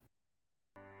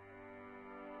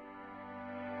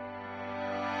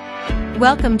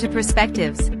Welcome to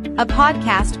Perspectives, a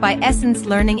podcast by Essence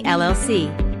Learning LLC,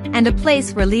 and a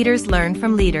place where leaders learn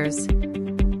from leaders.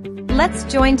 Let's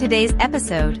join today's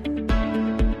episode.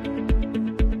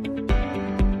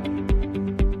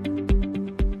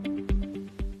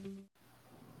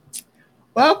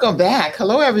 Welcome back.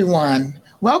 Hello, everyone.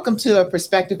 Welcome to a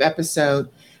Perspective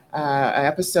episode, an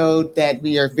episode that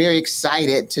we are very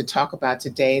excited to talk about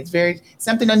today. It's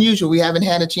something unusual. We haven't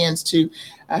had a chance to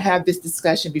have this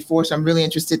discussion before, so I'm really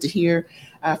interested to hear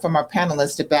from our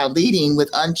panelists about leading with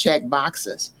unchecked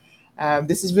boxes.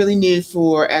 This is really new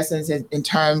for Essence in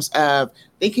terms of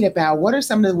thinking about what are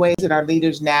some of the ways that our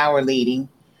leaders now are leading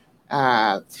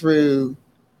through.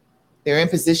 They're in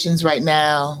positions right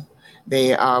now.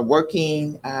 They are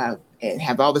working and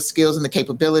have all the skills and the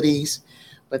capabilities,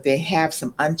 but they have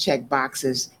some unchecked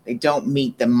boxes. They don't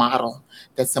meet the model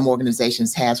that some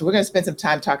organizations have. So we're going to spend some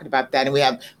time talking about that. And we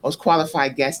have most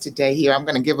qualified guests today here. I'm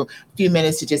going to give a few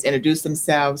minutes to just introduce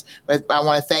themselves, but I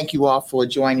want to thank you all for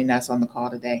joining us on the call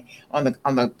today, on the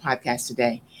podcast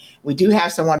today. We do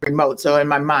have someone remote. So in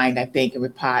my mind, I think it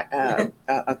would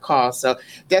a call. So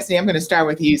Destiny, I'm going to start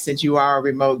with you since you are a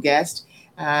remote guest.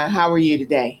 How are you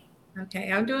today? Okay,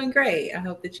 I'm doing great. I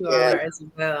hope that you are as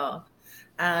well.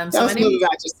 Tell us a little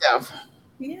about yourself.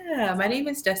 Yeah, my name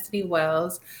is Destiny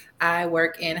Wells. I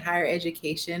work in higher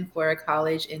education for a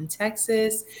college in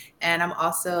Texas, and I'm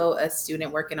also a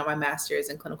student working on my master's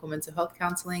in clinical mental health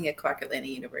counseling at Clark Atlanta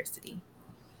University.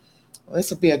 Well, this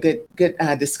will be a good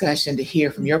discussion to hear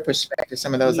from your perspective,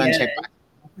 some of those unchecked boxes.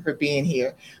 Thank you for being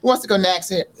here. Who wants to go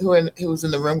next? Who's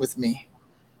in the room with me?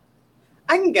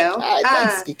 I can go.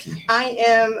 Thanks, Kiki. I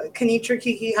am Kenitra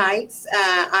Kiki Heights.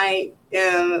 I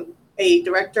am a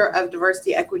director of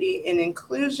diversity, equity, and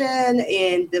inclusion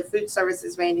in the food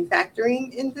services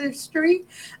manufacturing industry,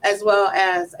 as well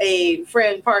as a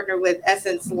friend partner with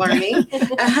Essence Learning.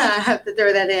 I have to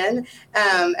throw that in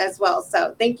as well.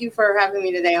 So thank you for having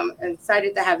me today. I'm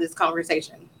excited to have this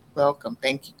conversation. Welcome.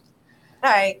 Thank you.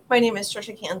 Hi, my name is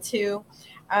Trisha Cantu.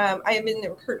 I have been in the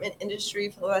recruitment industry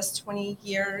for the last 20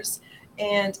 years.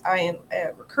 And I am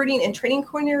a recruiting and training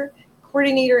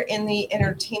coordinator in the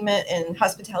entertainment and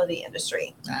hospitality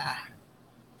industry.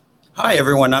 Hi,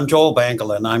 everyone. I'm Joel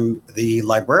Bangalin. I'm the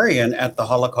librarian at the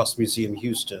Holocaust Museum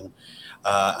Houston.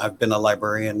 I've been a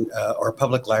librarian or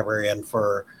public librarian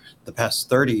for the past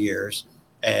 30 years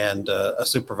and a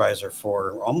supervisor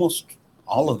for almost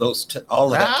all of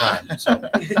that time. So.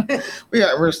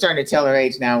 We're starting to tell our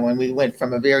age now. When we went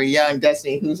from a very young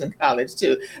Destiny, who's in college,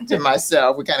 to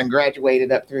myself, we kind of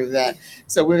graduated up through that.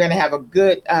 So we're going to have a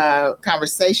good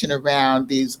conversation around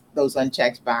those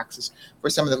unchecked boxes for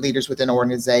some of the leaders within the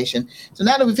organization. So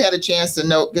now that we've had a chance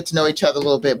to get to know each other a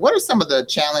little bit, what are some of the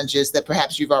challenges that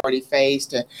perhaps you've already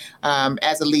faced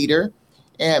as a leader,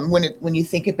 and when you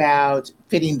think about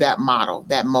fitting that model,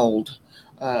 that mold?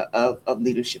 Of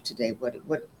leadership today, what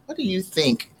do you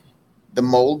think the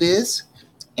mold is,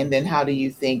 and then how do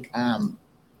you think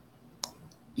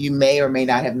you may or may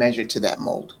not have measured to that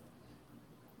mold?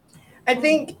 I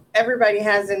think everybody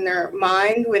has in their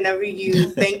mind whenever you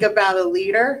think about a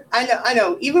leader. I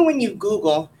know. Even when you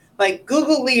Google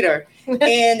leader, and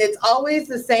it's always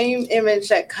the same image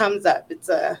that comes up. It's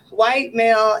a white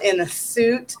male in a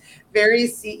suit, very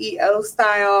CEO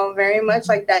style, very much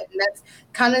like that. And that's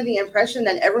kind of the impression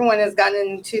that everyone has gotten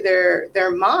into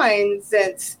their mind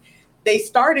since they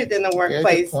started in the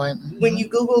workplace. Mm-hmm. When you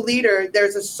Google leader,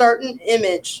 there's a certain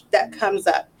image that comes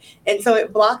up. And so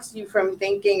it blocks you from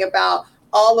thinking about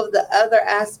all of the other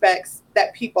aspects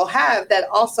that people have that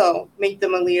also make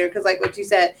them a leader. Because like what you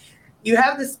said, you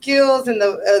have the skills and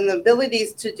the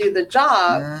abilities to do the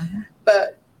job,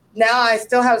 but now I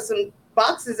still have some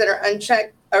boxes that are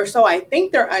unchecked, or so I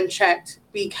think they're unchecked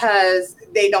because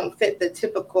they don't fit the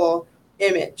typical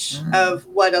image of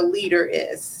what a leader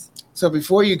is. So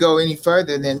before you go any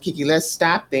further, then Kiki, let's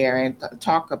stop there and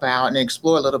talk about and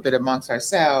explore a little bit amongst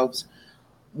ourselves.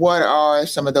 What are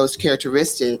some of those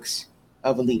characteristics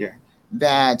of a leader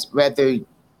that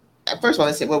first of all,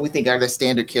 let's say what we think are the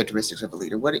standard characteristics of a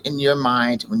leader. What in your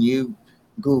mind, when you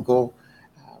Google,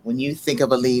 when you think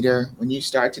of a leader, when you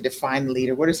start to define a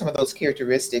leader, what are some of those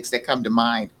characteristics that come to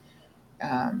mind?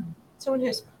 Someone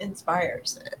who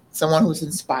inspires. Someone who's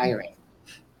inspiring.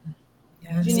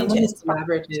 Yeah, someone who's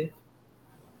collaborative.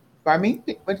 Pardon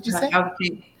me? What did you say? I would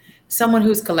think someone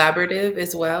who's collaborative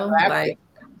as well. Collaborative.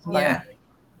 Yeah.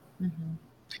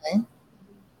 Okay.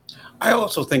 I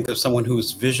also think of someone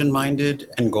who's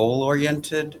vision-minded and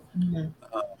goal-oriented,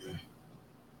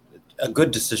 a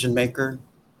good decision maker,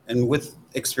 and with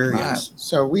experience. Wow.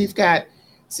 So we've got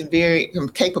some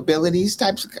capabilities,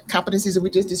 types of competencies that we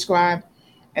just described.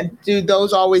 And do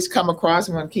those always come across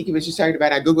when Kiki was just talking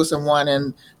about, I Google someone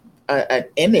and an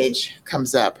image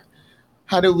comes up?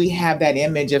 How do we have that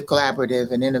image of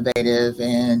collaborative and innovative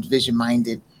and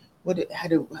vision-minded? What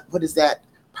does that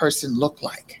person look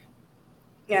like?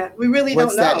 Yeah, we really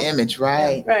What's don't know. that image,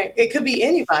 right? Yeah, right. It could be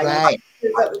anybody. Right.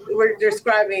 We're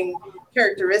describing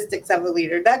characteristics of a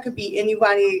leader. That could be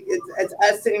anybody. It's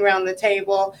us sitting around the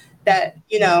table that,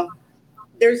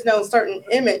 there's no certain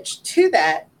image to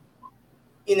that,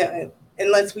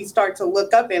 unless we start to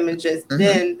look up images,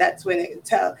 then that's when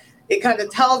it kind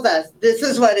of tells us this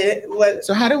is what.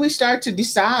 So how do we start to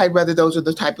decide whether those are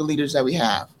the type of leaders that we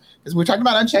have? Because we're talking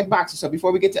about unchecked boxes. So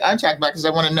before we get to unchecked boxes,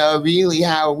 I want to know really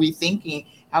how are we thinking?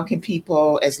 How can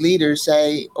people as leaders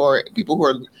say, or people who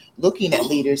are looking at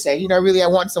leaders say, really I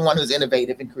want someone who's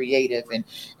innovative and creative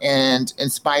and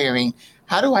inspiring.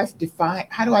 How do I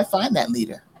find that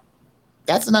leader?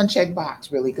 That's an unchecked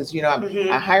box, really, because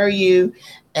I hire you,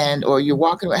 or you're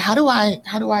walking away. How do I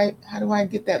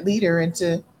get that leader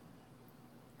into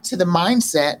the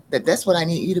mindset that that's what I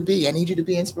need you to be? I need you to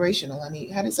be inspirational.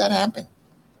 How does that happen?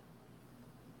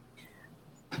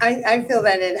 I feel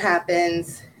that it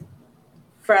happens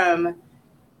from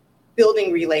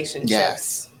building relationships.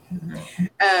 Yes.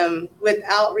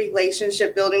 Without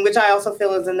relationship building, which I also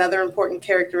feel is another important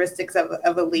characteristics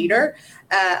of a leader.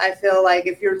 I feel like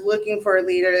if you're looking for a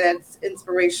leader that's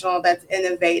inspirational, that's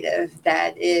innovative,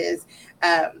 that is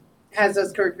has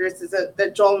those characteristics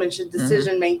that Joel mentioned,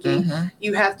 decision making,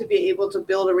 you have to be able to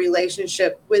build a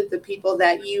relationship with the people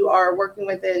that you are working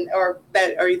with or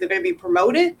that are either going to be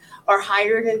promoted or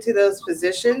hired into those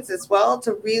positions as well,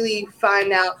 to really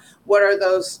find out what are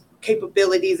those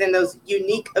capabilities and those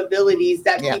unique abilities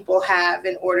that people have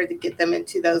in order to get them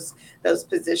into those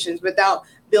positions. Without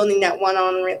building that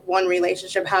one-on-one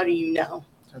relationship, how do you know?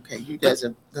 Okay, you guys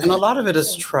are. And a lot of it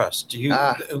is trust.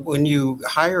 When you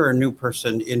hire a new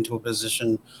person into a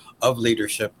position of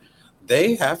leadership,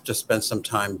 they have to spend some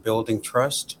time building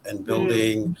trust and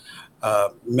building,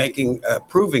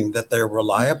 proving that they're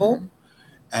reliable,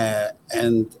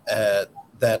 and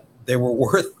that they were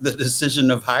worth the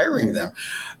decision of hiring them.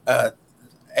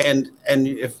 And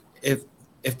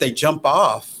if they jump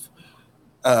off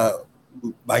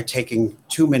by taking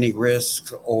too many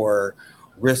risks or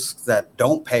risks that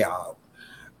don't pay out,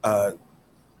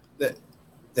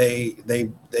 they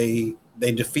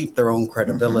defeat their own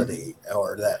credibility,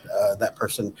 or that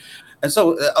person. And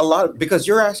so because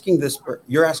you're asking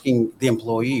the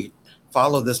employee,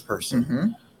 follow this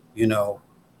person,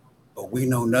 but we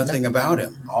know nothing about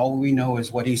him. All we know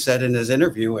is what he said in his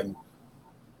interview, and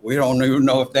we don't even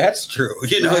know if that's true,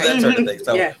 that sort of thing.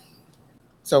 So,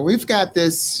 so we've got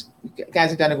this. You guys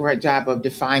have done a great job of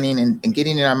defining and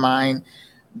getting in our mind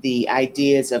the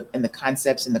ideas and the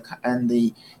concepts and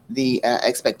the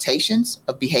expectations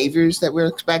of behaviors that we're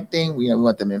expecting. We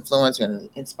want them to influence and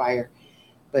inspire.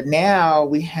 But now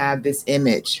we have this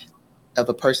image of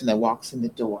a person that walks in the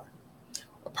door,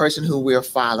 a person who we're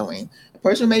following, a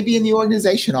person who may be in the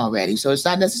organization already. So it's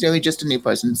not necessarily just a new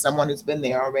person, someone who's been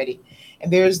there already.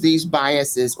 And there's these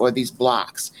biases or these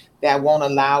blocks that won't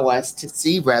allow us to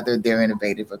see whether they're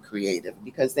innovative or creative,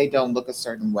 because they don't look a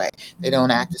certain way. They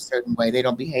don't act a certain way. They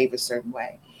don't behave a certain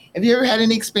way. Have you ever had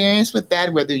any experience with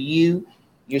that, whether you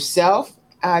yourself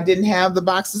didn't have the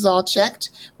boxes all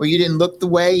checked, where you didn't look the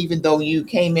way, even though you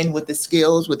came in with the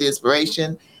skills, with the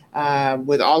inspiration,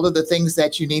 with all of the things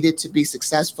that you needed to be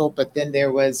successful, but then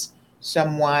there was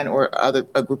someone or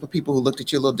a group of people who looked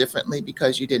at you a little differently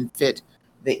because you didn't fit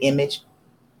the image?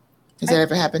 Has that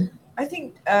ever happened? I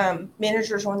think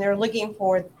managers, when they're looking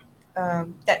for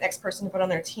that next person to put on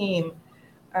their team,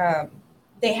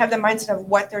 they have the mindset of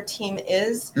what their team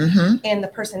is and the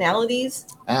personalities.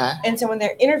 And so when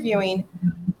they're interviewing,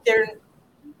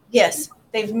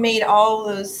 they've made all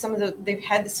those, they've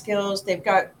had the skills, they've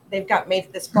got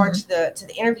made this far to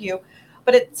the interview,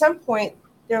 but at some point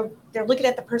they're looking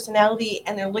at the personality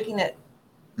and they're looking at,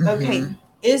 okay,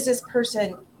 is this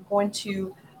person going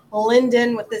to blend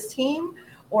in with this team,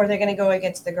 or they're going to go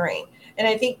against the grain? And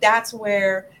I think that's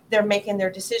where they're making their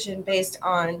decision based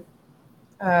on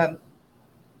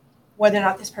whether or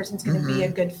not this person's going to be a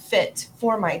good fit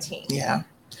for my team. Yeah.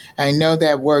 I know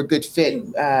that word "good fit"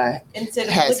 Instead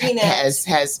of has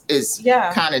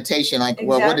connotation, like,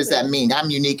 well, what does that mean? I'm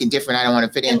unique and different. I don't want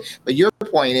to fit in. But your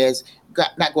point is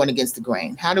not going against the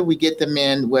grain. How do we get them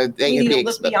in where they can be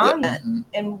look beyond that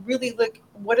and really look,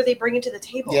 what are they bringing to the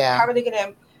table? Yeah. How are they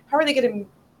going to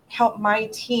help my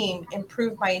team,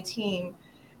 improve my team?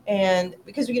 And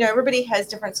because everybody has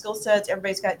different skill sets,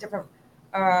 everybody's got different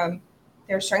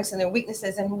their strengths and their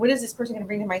weaknesses, and what is this person going to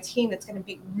bring to my team that's going to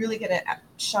be really going to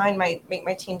make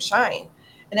my team shine?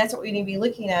 And that's what we need to be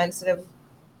looking at instead of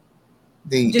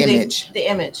The image. The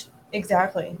image,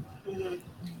 exactly. Mm-hmm.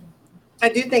 I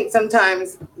do think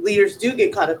sometimes leaders do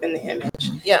get caught up in the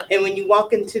image. Yeah. And when you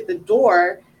walk into the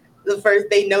door, the first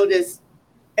they notice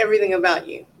everything about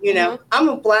you. You know, I'm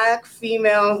a Black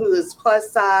female who is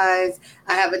plus size.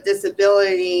 I have a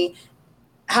disability.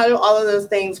 How do all of those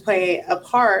things play a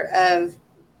part of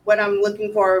what I'm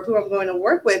looking for, who I'm going to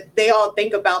work with? They all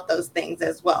think about those things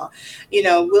as well. You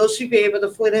know, will she be able to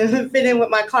fit in with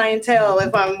my clientele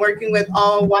if I'm working with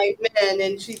all white men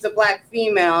and she's a Black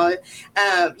female?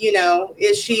 You know,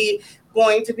 is she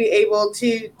going to be able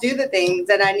to do the things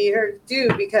that I need her to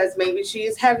do because maybe she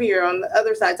is heavier on the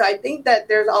other side? So I think that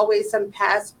there's always some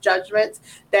past judgments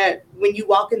that when you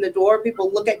walk in the door,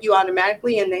 people look at you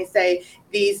automatically and they say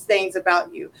these things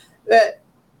about you.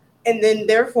 And then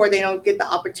therefore they don't get the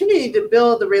opportunity to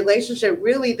build the relationship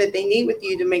really that they need with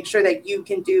you to make sure that you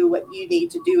can do what you need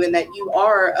to do and that you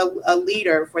are a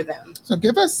leader for them. So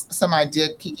give us some idea,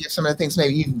 give some of the things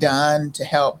maybe you've done to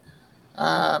help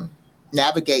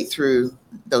navigate through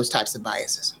those types of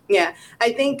biases. Yeah,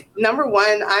 I think number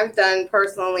one I've done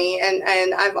personally,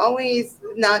 and I've always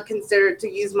not considered to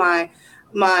use my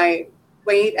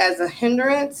weight as a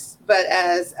hindrance, but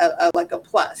as a like a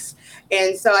plus.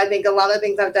 And so I think a lot of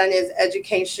things I've done is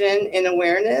education and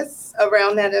awareness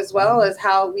around that, as well as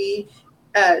how we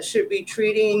should be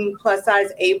treating plus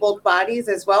size abled bodies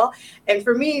as well. And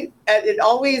for me, it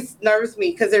always nerves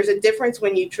me because there's a difference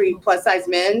when you treat plus size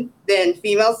men than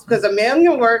females, because a man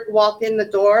can walk in the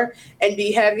door and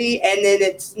be heavy and then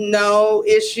it's no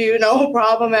issue, no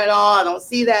problem at all. I don't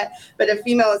see that. But a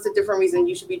female, it's a different reason.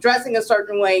 You should be dressing a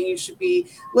certain way. You should be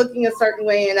looking a certain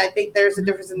way. And I think there's a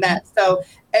difference in that. So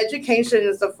education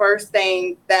is the first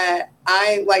thing that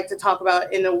I like to talk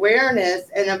about, in awareness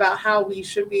and about how we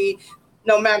should be,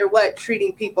 no matter what,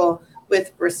 treating people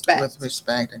with respect. With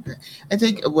respect. I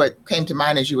think what came to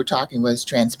mind as you were talking was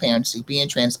transparency, being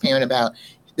transparent about,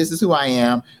 this is who I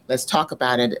am. Let's talk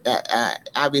about it.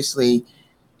 Obviously,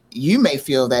 you may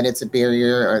feel that it's a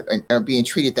barrier or being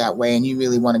treated that way, and you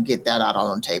really want to get that out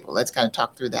on the table. Let's kind of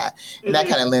talk through that. And that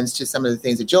kind of lends to some of the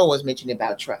things that Joel was mentioning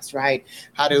about trust, right?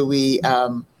 How do we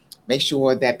make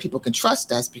sure that people can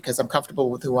trust us because I'm comfortable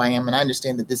with who I am? And I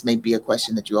understand that this may be a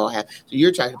question that you all have. So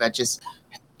you're talking about just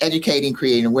educating,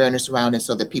 creating awareness around it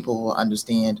so that people will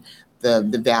understand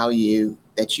the value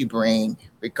that you bring,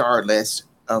 regardless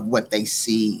of what they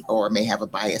see or may have a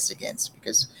bias against.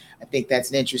 Because I think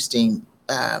that's an interesting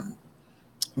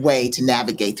way to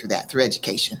navigate through that, through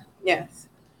education. Yes.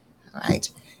 All right.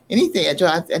 Anything, Joe?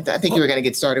 I think you were going to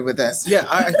get started with us. Yeah,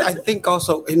 I think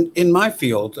also in my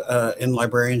field, in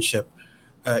librarianship,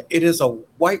 it is a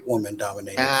white woman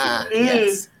dominated field.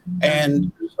 Yes.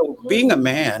 And so being a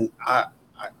man,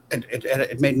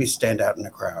 it made me stand out in a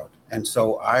crowd. And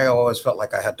so I always felt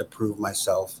like I had to prove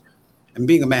myself. And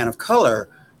being a man of color,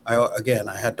 I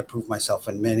had to prove myself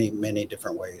in many, many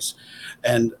different ways.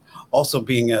 And also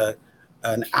being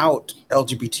an out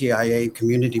LGBTIA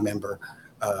community member,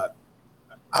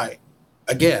 I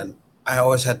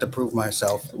always had to prove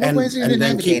mymyself and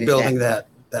then keep building that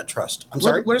trust. I'm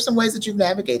sorry. What are some ways that you've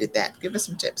navigated that? Give us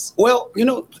some tips. Well,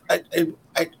 I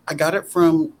got it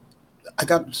from, I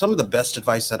got some of the best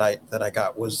advice that I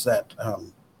got was that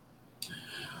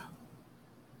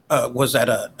was at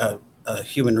a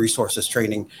human resources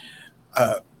training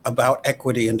about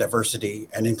equity and diversity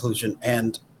and inclusion.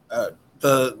 And I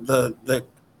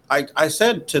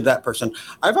said to that person,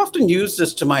 I've often used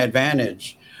this to my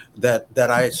advantage, that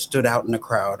I stood out in a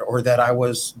crowd or that I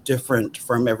was different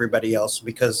from everybody else,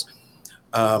 because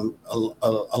a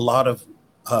lot of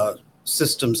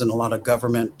systems and a lot of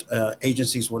government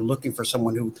agencies were looking for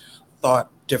someone who thought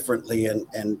differently,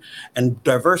 and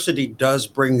diversity does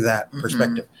bring that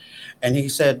perspective. And he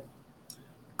said,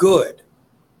 good,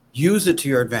 use it to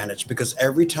your advantage, because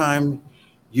every time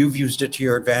you've used it to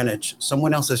your advantage,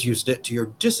 someone else has used it to your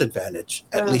disadvantage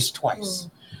at least twice.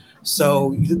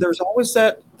 So there's always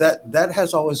that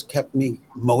has always kept me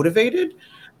motivated.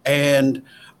 And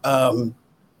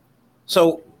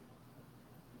so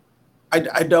I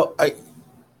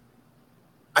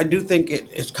do think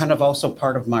it's kind of also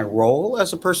part of my role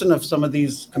as a person of some of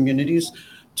these communities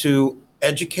to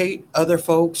educate other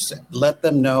folks, let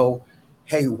them know,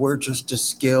 hey, we're just as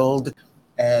skilled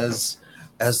as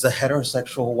the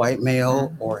heterosexual white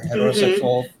male or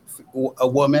heterosexual a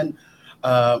woman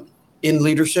in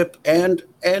leadership, and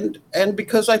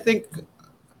because I think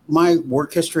my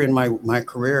work history and my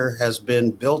career has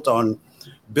been built on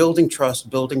building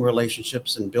trust, building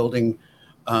relationships, and building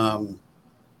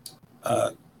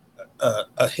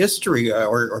a history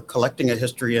or collecting a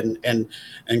history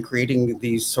and creating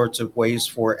these sorts of ways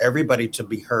for everybody to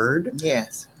be heard.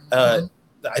 Yes. I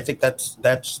think that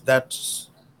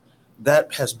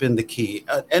has been the key.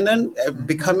 And then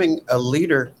becoming a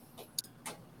leader.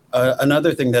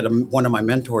 Another thing that one of my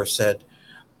mentors said,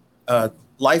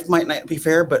 life might not be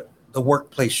fair, but the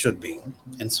workplace should be.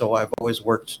 And so I've always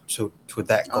worked to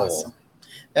that goal. Awesome.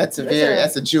 That's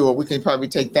a jewel. We can probably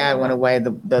take that one away.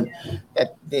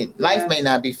 The life may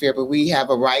not be fair, but we have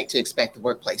a right to expect the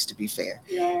workplace to be fair.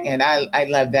 Yeah. And I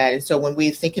love that. And so when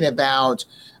we're thinking about,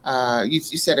 you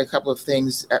said a couple of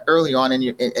things early on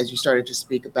as you started to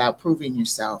speak about proving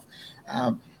yourself.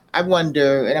 I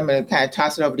wonder, and I'm going to kind of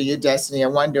toss it over to you, Destiny. I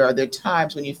wonder, are there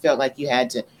times when you felt like you had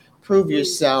to prove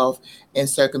yourself in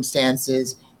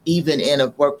circumstances, even in a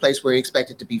workplace where you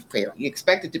expect it to be fair? You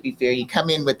expect it to be fair. You come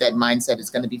in with that mindset it's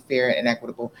going to be fair and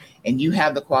equitable, and you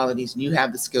have the qualities and you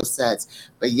have the skill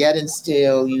sets, but yet and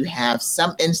still you have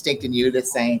some instinct in you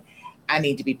that's saying, I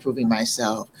need to be proving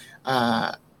myself,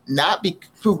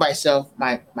 prove myself,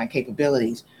 my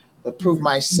capabilities, but prove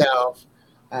myself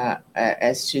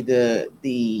as to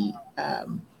the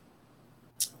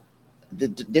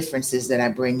differences that I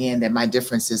bring in, that my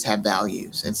differences have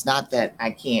values. It's not that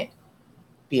I can't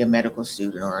be a medical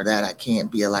student or that I can't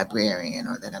be a librarian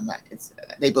or that I'm not.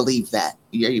 They believe that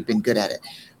you've been good at it,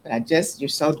 but you're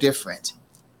so different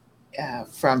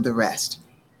from the rest.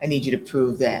 I need you to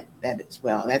prove that as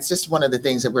well. That's just one of the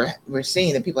things that we're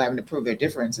seeing, that people having to prove their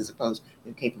difference as opposed to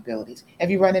their capabilities.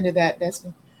 Have you run into that,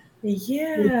 Destiny?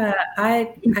 Yeah,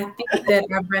 I think that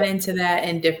I've run into that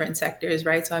in different sectors,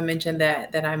 right? So I mentioned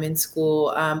that I'm in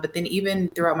school, but then even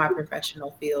throughout my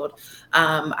professional field,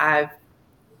 I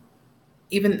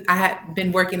had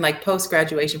been working like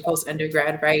post-graduation,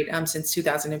 post-undergrad, right? Since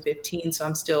 2015. So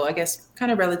I'm still, I guess,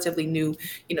 kind of relatively new,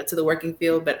 to the working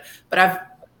field, but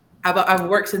I've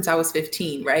worked since I was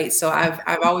 15, right? So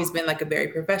I've always been like a very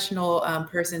professional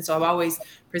person. So I've always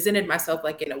presented myself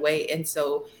like in a way. And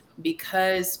so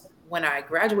because when I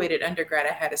graduated undergrad,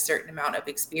 I had a certain amount of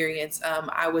experience.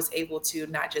 I was able to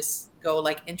not just go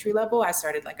like entry level. I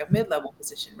started like a mid-level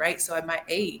position, right? So at my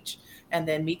age, and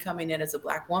then me coming in as a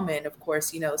Black woman, of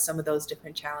course, some of those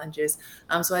different challenges.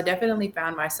 So I definitely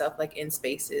found myself like in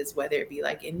spaces, whether it be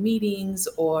like in meetings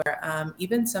or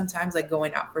even sometimes like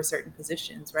going out for certain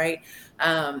positions, right?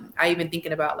 I even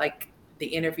thinking about like the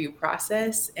interview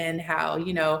process and how,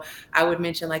 I would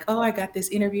mention like, oh, I got this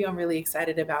interview I'm really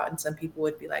excited about. And some people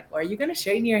would be like, well, are you going to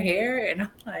straighten your hair? And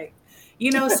I'm like,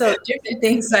 so different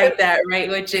things like that, right?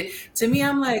 Which to me,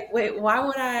 I'm like, wait, why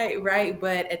would I, right?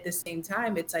 But at the same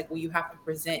time, it's like, well, you have to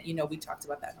present, we talked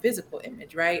about that physical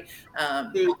image, right?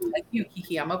 Like you,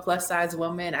 Kiki, I'm a plus size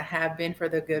woman. I have been for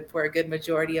a good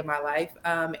majority of my life.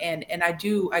 And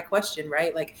I question,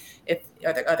 right? Like if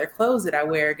are the other clothes that I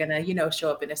wear are gonna, show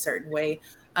up in a certain way.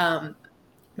 But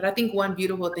I think one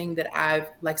beautiful thing that I've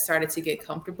like started to get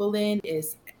comfortable in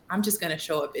is I'm just going to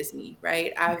show up as me,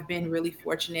 right? I've been really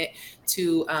fortunate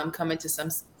to come into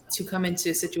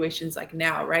situations like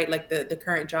now, right? Like the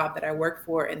current job that I work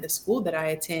for and the school that I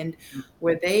attend,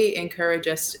 where they encourage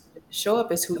us to show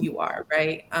up as who you are,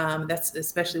 right? That's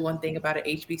especially one thing about an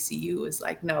HBCU is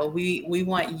like, no, we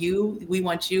want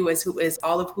you as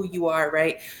all of who you are,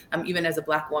 right? Even as a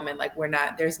Black woman, like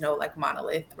there's no like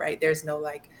monolith, right? There's no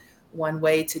like one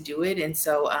way to do it. And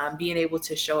so being able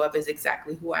to show up as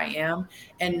exactly who I am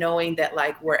and knowing that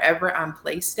like wherever I'm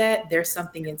placed at, there's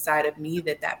something inside of me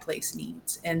that place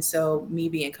needs. And so me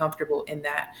being comfortable in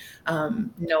that,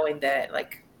 knowing that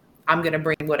like I'm going to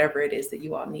bring whatever it is that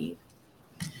you all need.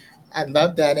 I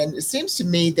love that. And it seems to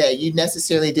me that you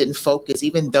necessarily didn't focus,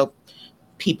 even though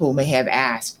people may have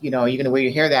asked, are you going to wear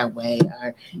your hair that way?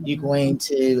 Are you going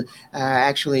to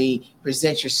actually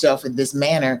present yourself in this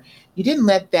manner? You didn't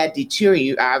let that deter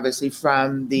you, obviously,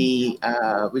 from the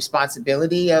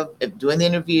responsibility of doing the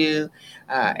interview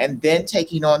and then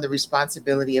taking on the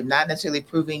responsibility of not necessarily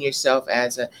proving yourself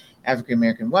as an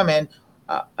African-American woman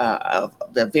of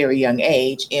a very young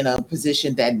age in a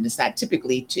position that is not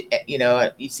typically,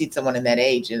 you see someone in that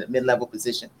age in a mid-level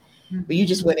position. But you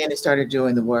just went in and started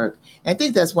doing the work. And I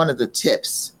think that's one of the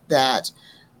tips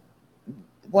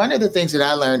one of the things that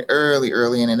I learned early,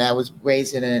 and I was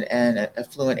raised in an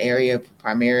affluent area,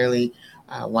 primarily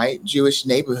white Jewish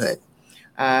neighborhood.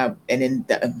 And in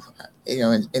the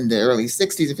early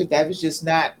 60s, I think that was just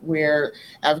not where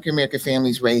African-American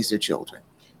families raised their children.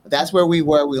 But that's where we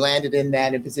were. We landed in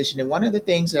that position. And one of the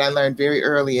things that I learned very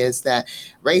early is that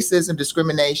racism,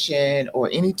 discrimination, or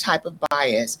any type of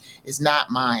bias is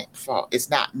not my fault. It's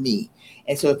not me.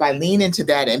 And so if I lean into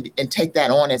that and take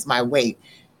that on as my weight,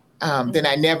 then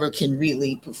I never can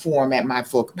really perform at my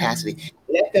full capacity.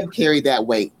 Let them carry that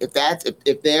weight. If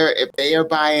they are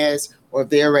biased, or if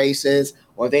they're racist,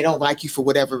 or they don't like you for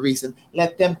whatever reason,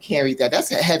 let them carry that.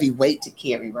 That's a heavy weight to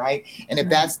carry, right? And if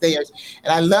that's theirs,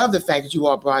 and I love the fact that you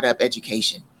all brought up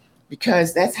education,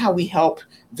 because that's how we help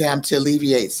them to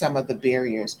alleviate some of the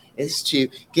barriers, is to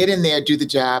get in there, do the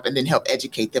job, and then help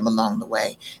educate them along the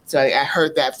way. So I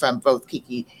heard that from both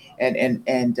Kiki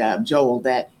and Joel,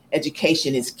 that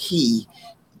education is key.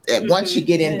 That once you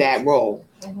get in that role,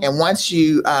 and once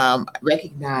you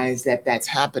recognize that that's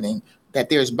happening, that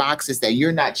there's boxes that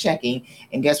you're not checking,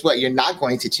 and guess what? You're not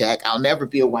going to check. I'll never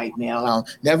be a white male. I'll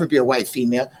never be a white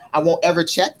female. I won't ever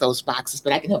check those boxes,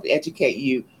 but I can help educate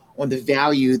you on the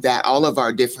value that all of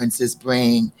our differences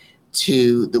bring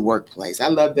to the workplace. I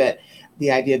love that,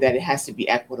 the idea that it has to be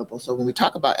equitable. So when we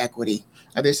talk about equity,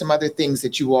 are there some other things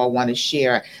that you all want to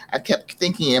share? I kept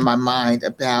thinking in my mind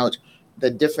about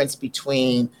the difference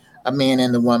between a man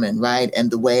and a woman, right?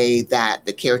 And the way that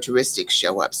the characteristics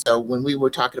show up. So when we were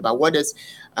talking about what does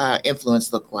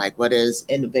influence look like? What does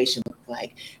innovation look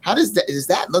like? How does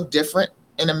that look different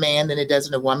in a man than it does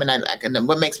in a woman? And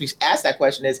what makes me ask that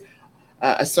question is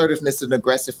assertiveness and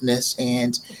aggressiveness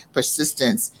and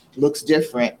persistence looks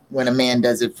different when a man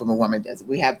does it from a woman does it.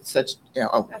 We have such,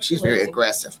 she's very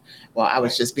aggressive. Well, I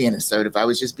was just being assertive. I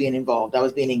was just being involved. I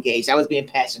was being engaged. I was being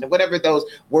passionate. Whatever those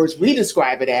words we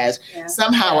describe it as,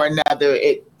 somehow or another,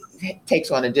 it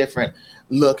takes on a different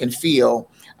look and feel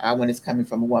when it's coming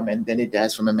from a woman than it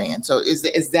does from a man. So is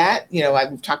that,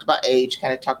 we've talked about age,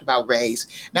 kind of talked about race.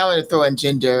 Now I'm going to throw in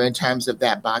gender in terms of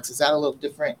that box. Is that a little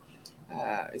different?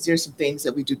 Is there some things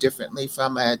that we do differently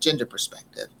from a gender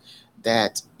perspective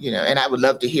that, and I would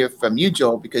love to hear from you,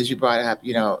 Joel, because you brought it up,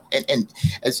 and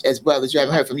as well as you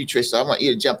haven't heard from you, Trish, so I want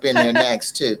you to jump in there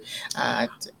next too. I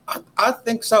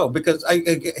think so, because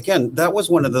again, that was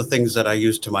one of the things that I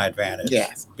used to my advantage.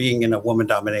 Yes. Being in a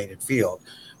woman-dominated field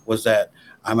was that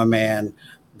I'm a man.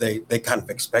 They kind of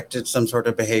expected some sort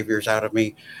of behaviors out of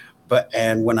me,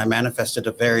 and when I manifested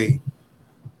a very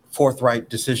forthright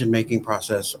decision-making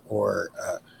process, or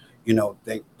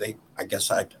I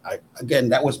guess I again,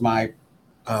 that was my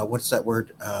what's that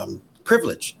word,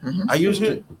 privilege. I used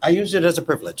it as a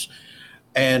privilege.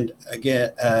 And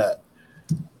again,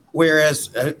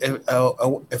 whereas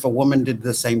if a woman did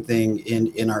the same thing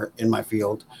in my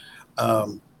field,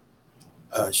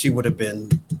 she would have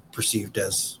been perceived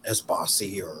as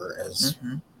bossy, or as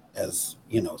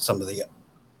some of the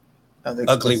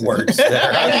ugly words that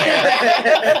are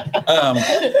out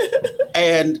there.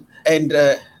 And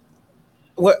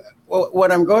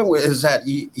what I'm going with is that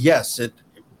yes,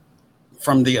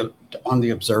 on the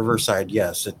observer side,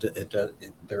 yes,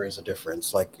 there is a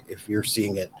difference. Like if you're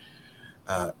seeing it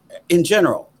in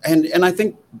general, and I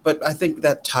think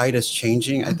that tide is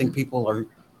changing. I think people are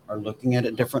looking at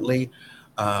it differently.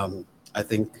 I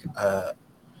think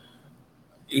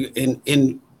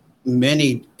in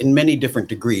many different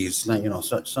degrees.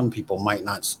 So some people might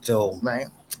not still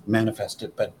manifest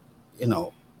it, but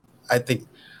I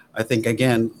think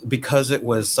again, because it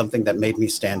was something that made me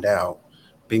stand out,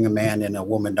 being a man in a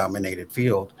woman-dominated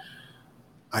field,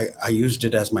 I used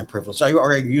it as my privilege. I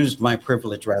used my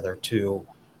privilege rather to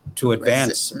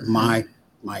advance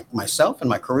myself and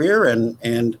my career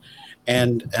and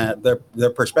their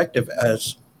perspective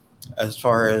as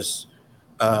far as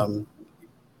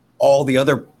all the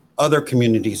other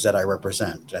communities that I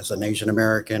represent as an Asian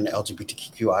American,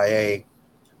 LGBTQIA,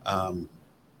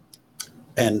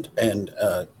 and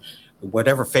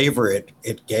whatever favor it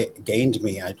gained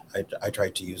me, I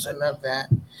tried to use it. I love that.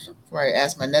 Before I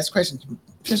ask my next question,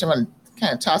 Trish, I want to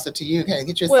kind of toss it to you, kind of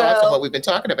get your thoughts on what we've been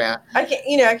talking about. I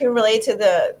can relate to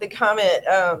the comment,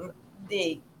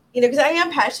 because I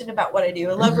am passionate about what I do.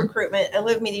 I love recruitment. I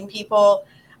love meeting people.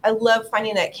 I love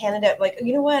finding that candidate. Like,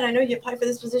 you know what? I know you applied for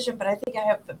this position, but I think I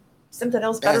have something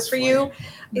else better for you.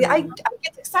 I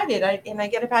get excited and I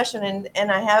get a passion,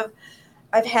 and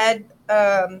I've had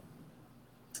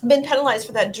been penalized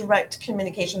for that direct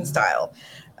communication style,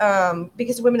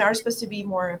 because women are supposed to be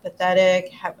more empathetic,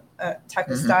 have a type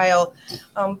of style,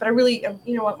 but I really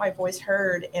want my voice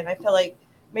heard, and I feel like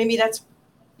maybe that's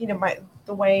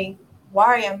why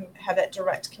I have that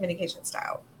direct communication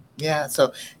style. Yeah,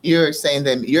 so you're saying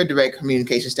that your direct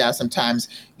communication style sometimes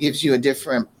gives you a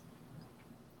different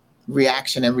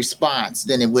reaction and response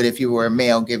than it would if you were a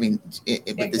male giving it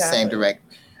with the same direct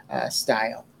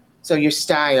style. So your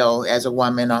style as a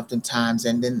woman oftentimes,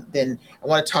 and then I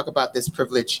want to talk about this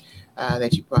privilege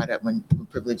that you brought up when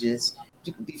privileges.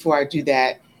 Before I do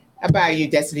that, how about you,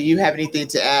 Destiny? Do you have anything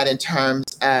to add in terms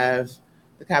of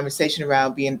the conversation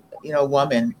around being, a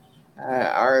woman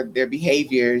are there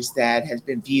behaviors that has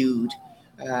been viewed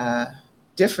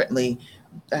differently,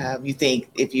 you think,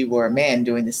 if you were a man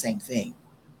doing the same thing?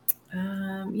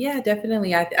 Yeah,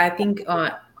 definitely. I think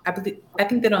I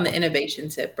think that on the innovation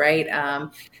tip, right?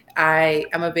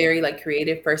 I'm a very like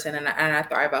creative person, and I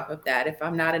thrive off of that. If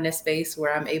I'm not in a space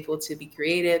where I'm able to be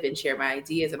creative and share my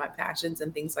ideas and my passions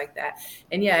and things like that,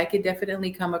 and yeah, it could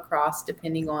definitely come across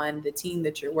depending on the team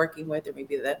that you're working with, or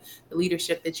maybe the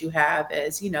leadership that you have,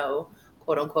 as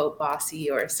quote unquote bossy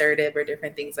or assertive or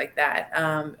different things like that.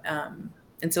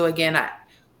 And so again,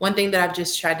 one thing that I've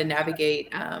just tried to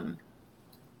navigate.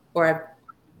 Or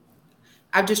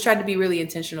I've just tried to be really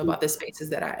intentional about the spaces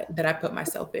that I put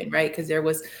myself in, right? Because there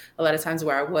was a lot of times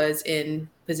where I was in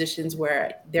positions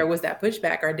where there was that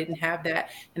pushback or I didn't have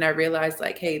that, and I realized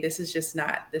like, hey, this is just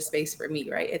not the space for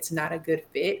me, right? It's not a good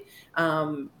fit,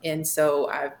 and so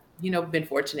I've been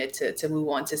fortunate to move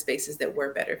on to spaces that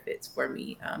were better fits for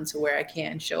me, to where I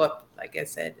can show up, like I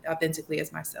said, authentically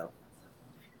as myself.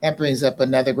 That brings up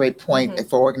another great point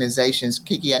for organizations.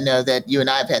 Kiki, I know that you and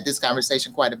I have had this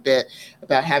conversation quite a bit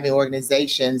about having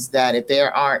organizations that if they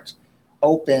aren't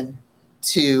open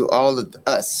to all of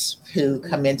us who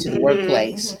come into the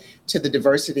workplace, to the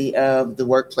diversity of the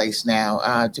workplace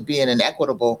now, to be in an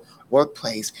equitable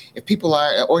workplace, if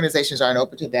organizations aren't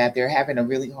open to that, they're having a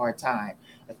really hard time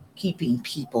of keeping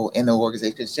people in the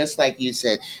organization. Because just like you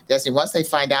said, Destiny, once they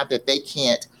find out that they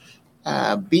can't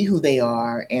be who they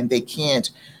are, and they can't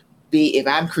be. If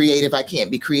I'm creative, I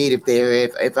can't be creative there.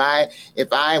 If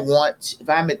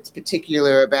I'm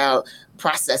particular about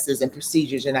processes and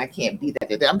procedures, and I can't be that,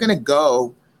 then I'm going to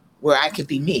go where I can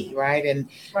be me, right? And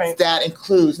that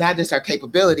includes not just our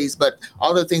capabilities, but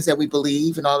all the things that we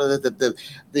believe, and all of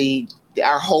the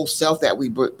our whole self that we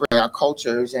bring, our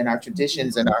cultures and our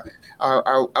traditions and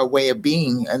our way of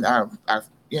being, and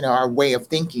our way of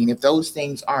thinking. If those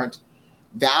things aren't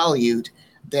valued,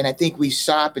 then I think we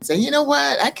stop and say, you know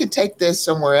what, I could take this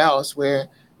somewhere else where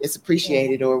it's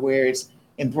appreciated or where it's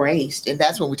embraced. And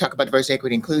that's when we talk about diversity,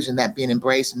 equity, inclusion, that being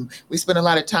embraced. And we spend a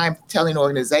lot of time telling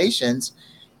organizations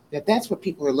that that's what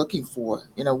people are looking for.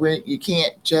 Where you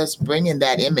can't just bring in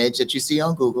that image that you see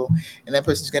on Google, and that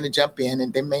person's going to jump in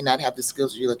and they may not have the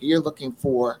skills you're looking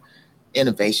for.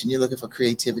 Innovation, you're looking for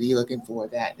creativity, you're looking for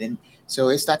that. And so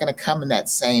it's not going to come in that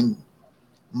same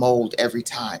mold every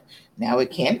time. Now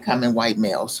it can come in white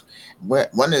males.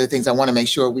 One of the things I want to make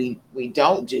sure we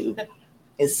don't do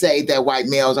is say that white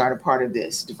males aren't a part of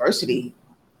this diversity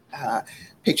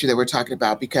picture that we're talking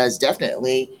about, because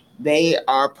definitely they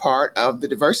are part of the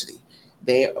diversity.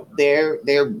 They're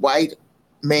white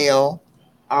male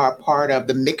are part of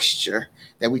the mixture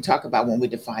that we talk about when we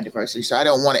define diversity. So I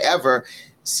don't want to ever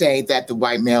say that the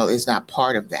white male is not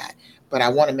part of that. But I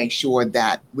want to make sure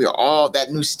that we're all,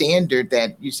 that new standard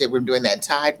that you said we're doing, that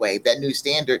tide wave, that new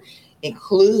standard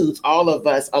includes all of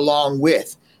us along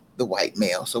with the white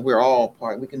male. So we're all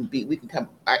part. We can come.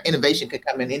 Our innovation could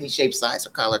come in any shape, size, or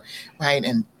color, right?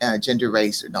 And gender,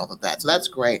 race, and all of that. So that's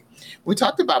great. We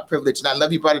talked about privilege, and I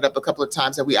love you brought it up a couple of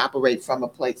times, that we operate from a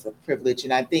place of privilege.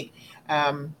 And I think,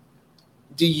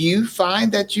 do you find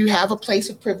that you have a place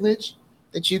of privilege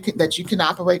that you can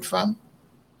operate from?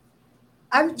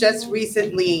 I've just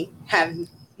recently have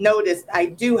noticed I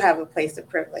do have a place of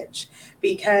privilege,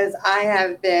 because I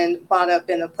have been brought up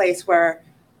in a place where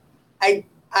I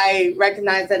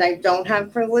recognize that I don't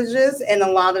have privileges in a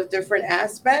lot of different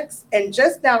aspects. And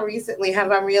just now recently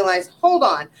have I realized, hold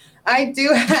on, I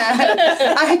do have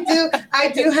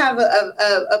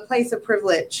a place of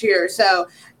privilege here. So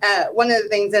one of the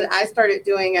things that I started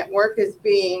doing at work is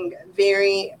being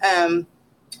very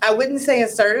I wouldn't say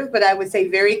assertive, but I would say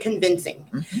very convincing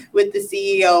with the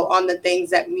CEO on the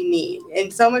things that we need.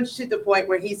 And so much to the point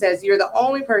where he says, you're the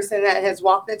only person that has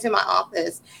walked into my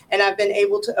office and I've been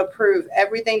able to approve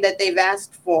everything that they've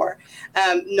asked for.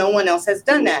 No one else has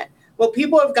done that. Well,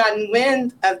 people have gotten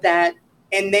wind of that,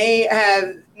 and they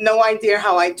have no idea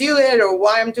how I do it or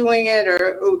why I'm doing it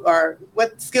or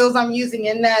what skills I'm using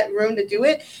in that room to do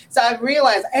it. So I've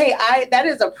realized, hey, that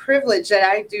is a privilege that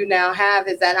I do now have,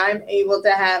 is that I'm able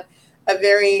to have a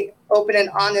very open and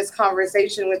honest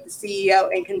conversation with the CEO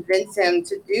and convince him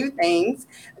to do things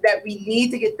that we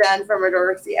need to get done from a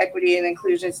diversity, equity, and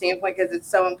inclusion standpoint, because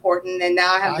it's so important. And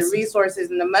now I have the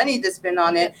resources and the money to spend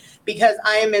on it, because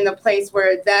I am in a place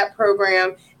where that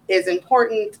program is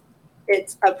important.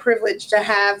 It's a privilege to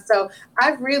have. So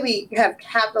I really have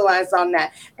capitalized on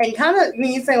that. And kind of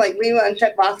when you say like leave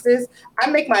unchecked boxes, I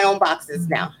make my own boxes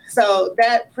now. So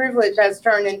that privilege has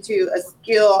turned into a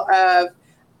skill of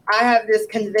I have this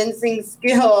convincing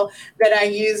skill that I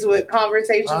use with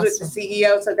conversations with the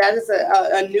CEO. So that is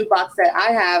a new box that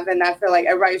I have. And I feel like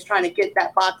everybody's trying to get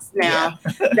that box now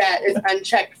that is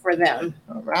unchecked for them.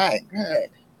 All right.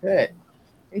 Good.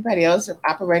 Anybody else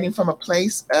operating from a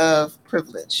place of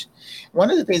privilege? One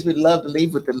of the things we'd love to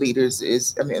leave with the leaders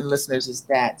listeners is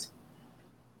that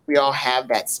we all have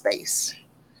that space.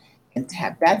 And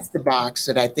that's the box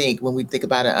that I think when we think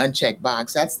about an unchecked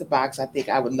box, that's the box I think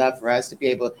I would love for us to be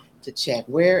able to check.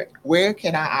 Where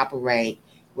can I operate?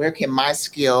 Where can my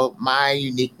skill, my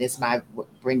uniqueness,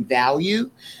 bring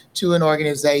value to an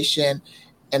organization?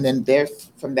 And then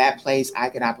from that place, I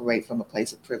can operate from a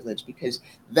place of privilege, because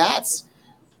that's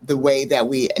the way that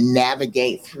we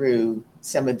navigate through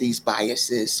some of these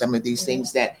biases, some of these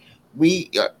things that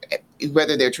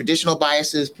whether they're traditional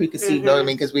biases, preconceived notion,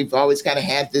 because we've always kind of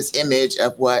had this image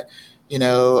of what,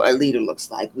 a leader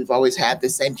looks like. We've always had the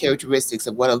same characteristics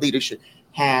of what a leader should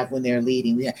have when they're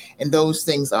leading. And those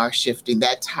things are shifting.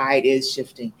 That tide is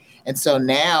shifting. And so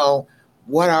now,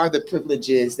 what are the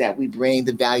privileges that we bring,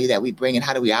 the value that we bring, and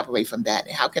how do we operate from that?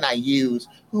 And how can I use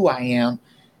who I am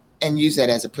and use that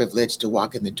as a privilege to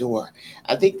walk in the door?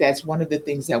 I think that's one of the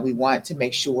things that we want to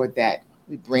make sure that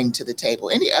we bring to the table.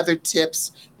 Any other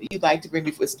tips that you'd like to bring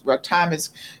before our time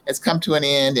has come to an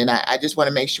end? And I just want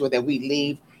to make sure that we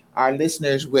leave our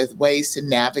listeners with ways to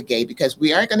navigate, because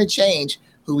we aren't going to change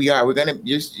who we are. You're going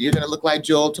to look like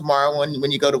Joel tomorrow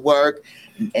when you go to work,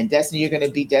 and Destiny, you're going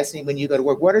to be Destiny when you go to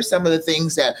work. What are some of the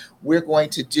things that we're going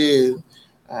to do,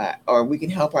 or we can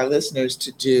help our listeners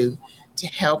to do, to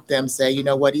help them say, you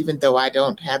know what, even though I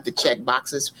don't have the check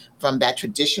boxes from that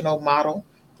traditional model,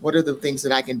 what are the things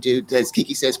that I can do, as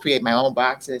Kiki says, create my own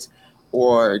boxes,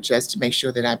 or just to make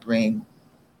sure that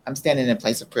I'm standing in a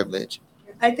place of privilege?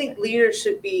 I think leaders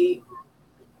should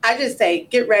I just say,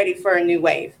 get ready for a new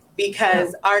wave,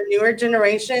 because our newer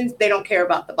generations, they don't care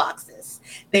about the boxes.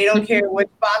 They don't care which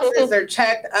boxes are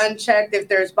checked, unchecked, if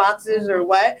there's boxes or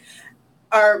what.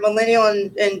 Our millennial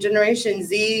and Generation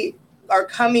Z are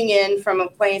coming in from a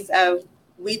place of,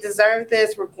 we deserve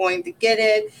this, we're going to get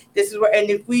it. This is where, and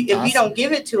if you don't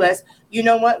give it to us, you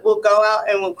know what, we'll go out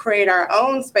and we'll create our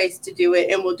own space to do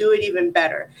it, and we'll do it even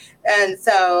better. And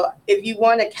so if you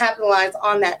want to capitalize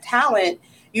on that talent,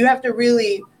 you have to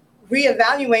really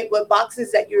reevaluate what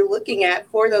boxes that you're looking at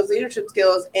for those leadership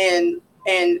skills, and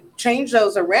change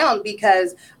those around,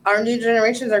 because our new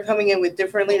generations are coming in with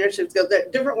different leadership skills,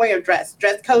 different way of dress.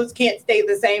 Dress codes can't stay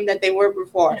the same that they were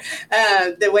before.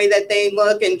 The way that they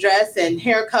look and dress, and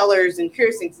hair colors and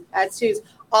piercings, tattoos,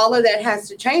 all of that has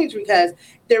to change, because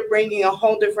they're bringing a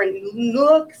whole different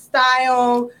look,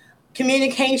 style,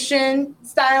 communication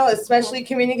style, especially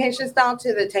communication style,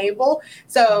 to the table.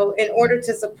 So in order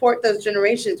to support those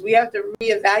generations, we have to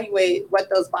reevaluate what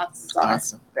those boxes are.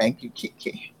 Awesome. Thank you,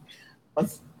 Kiki.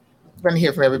 Let's run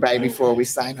here for everybody before we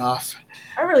sign off.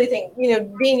 I really think,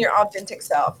 being your authentic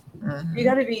self. You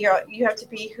got to be you have to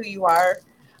be who you are.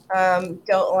 Don't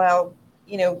allow,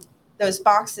 those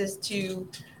boxes to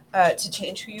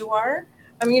change who you are.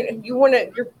 I mean, you want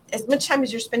to, as much time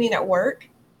as you're spending at work,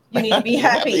 you need to be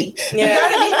happy. You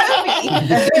got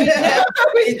to be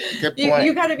happy.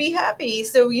 You got to be happy.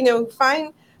 So,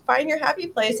 find your happy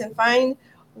place, and find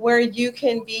where you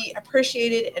can be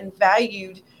appreciated and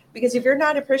valued. Because if you're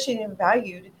not appreciated and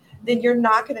valued, then you're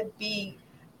not going to be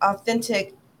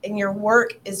authentic, and your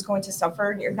work is going to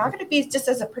suffer. And you're not going to be just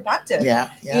as productive.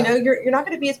 Yeah. You're not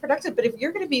going to be as productive. But if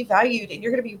you're going to be valued and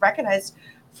you're going to be recognized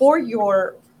for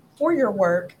your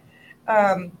work,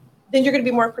 then you're going to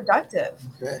be more productive.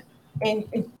 Okay.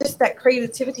 And just that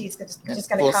creativity is just going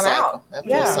to come out.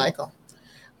 Full cycle.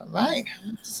 All right.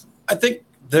 I think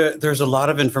there's a lot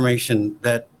of information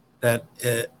that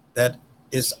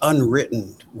is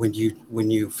unwritten when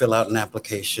you fill out an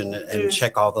application and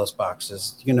check all those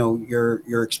boxes.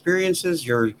 Your experiences,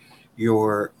 your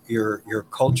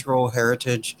cultural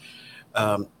heritage,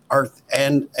 and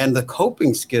the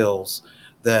coping skills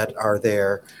that are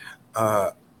there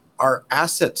are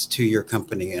assets to your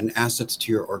company and assets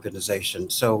to your organization.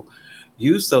 So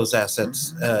use those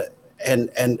assets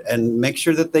and make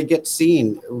sure that they get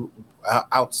seen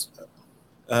out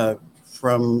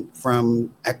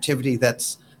from activity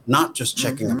that's not just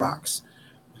checking a box.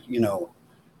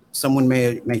 Someone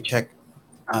may check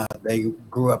they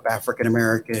grew up African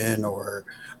American, or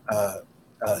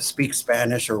speak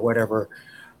Spanish or whatever.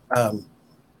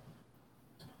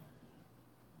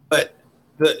 But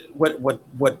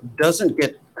what doesn't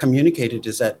get communicated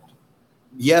is that,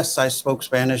 yes, I spoke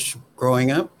Spanish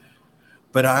growing up,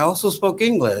 but I also spoke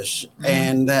English,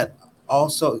 and that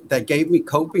also that gave me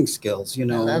coping skills, I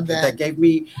love that.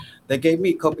 that gave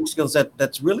me coping skills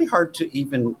that's really hard to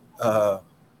even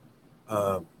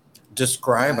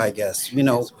describe, I guess.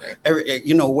 That's great.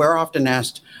 We're often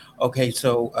asked, okay,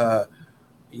 so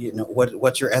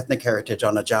what's your ethnic heritage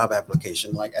on a job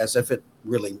application, like as if it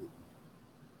really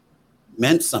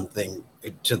meant something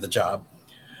to the job.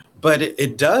 But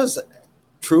it does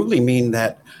truly mean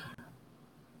that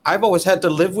I've always had to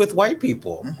live with white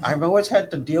people. Mm-hmm. I've always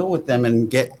had to deal with them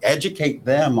and educate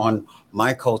them on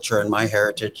my culture and my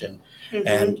heritage and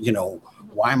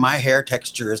why my hair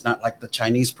texture is not like the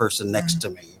Chinese person next to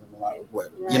me.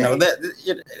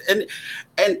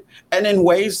 And in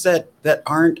ways that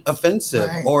aren't offensive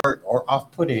or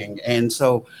off-putting. And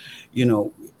so,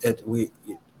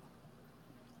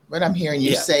 what I'm hearing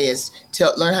you say is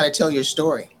learn how to tell your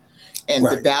story and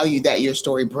the value that your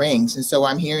story brings. And so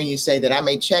I'm hearing you say that I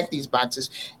may check these boxes,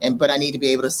 but I need to be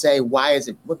able to say,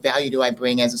 what value do I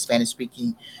bring as a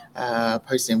Spanish-speaking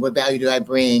person? What value do I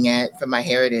bring from my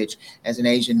heritage as an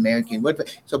Asian American?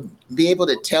 So be able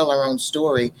to tell our own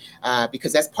story,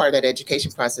 because that's part of that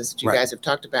education process that you guys have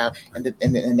talked about, and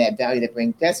that value that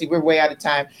brings. Desi, we're way out of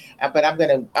time, but I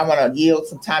want to yield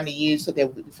some time to you so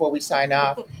that before we sign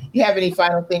off, you have any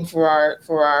final thing for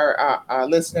our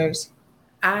listeners?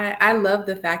 I love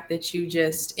the fact that you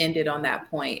just ended on that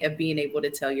point of being able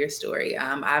to tell your story.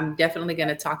 I'm definitely going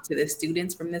to talk to the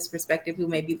students from this perspective who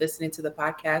may be listening to the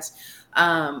podcast.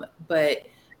 But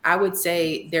I would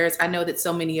say I know that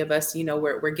so many of us,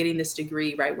 we're getting this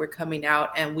degree, right? We're coming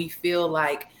out and we feel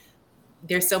like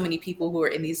there's so many people who are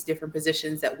in these different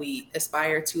positions that we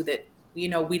aspire to that, we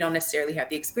don't necessarily have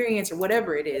the experience or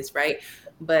whatever it is, right?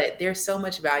 But there's so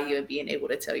much value in being able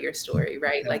to tell your story,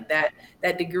 right? Like that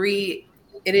degree,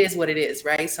 it is what it is,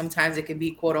 right? Sometimes it can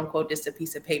be quote unquote just a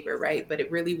piece of paper, right? But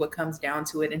it really what comes down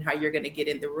to it and how you're going to get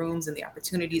in the rooms and the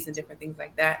opportunities and different things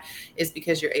like that is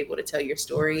because you're able to tell your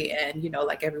story. And,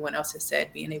 like everyone else has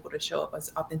said, being able to show up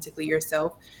as authentically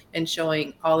yourself and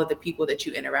showing all of the people that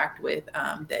you interact with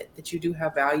that you do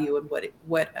have value and what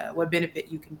benefit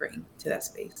you can bring to that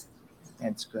space.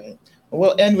 That's great.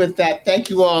 We'll end with that.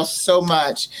 Thank you all so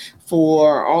much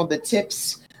for all the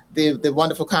tips, the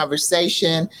wonderful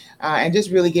conversation, and just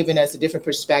really giving us a different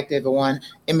perspective on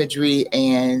imagery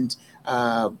and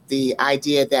the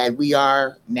idea that we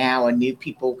are now a new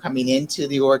people coming into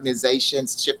the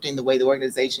organizations, shifting the way the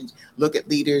organizations look at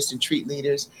leaders and treat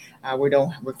leaders. We're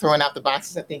throwing out the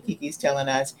boxes. I think Kiki's telling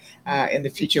us in the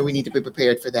future we need to be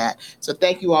prepared for that. So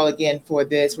thank you all again for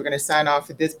this. We're going to sign off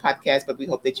for this podcast, but we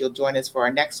hope that you'll join us for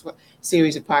our next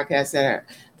series of podcasts that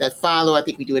follow. I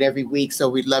think we do it every week, so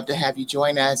we'd love to have you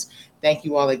join us. Thank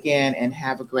you all again, and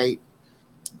have a great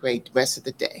rest of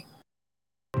the day.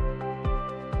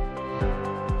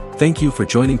 Thank you for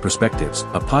joining Perspectives,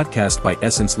 a podcast by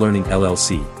Essence Learning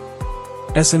LLC.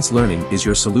 Essence Learning is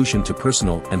your solution to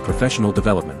personal and professional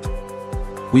development.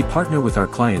 We partner with our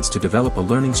clients to develop a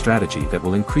learning strategy that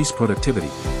will increase productivity,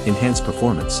 enhance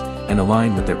performance, and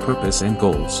align with their purpose and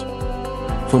goals.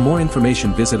 For more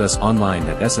information, visit us online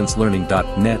at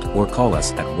essencelearning.net or call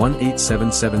us at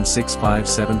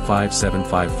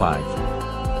 1-877-657-5755.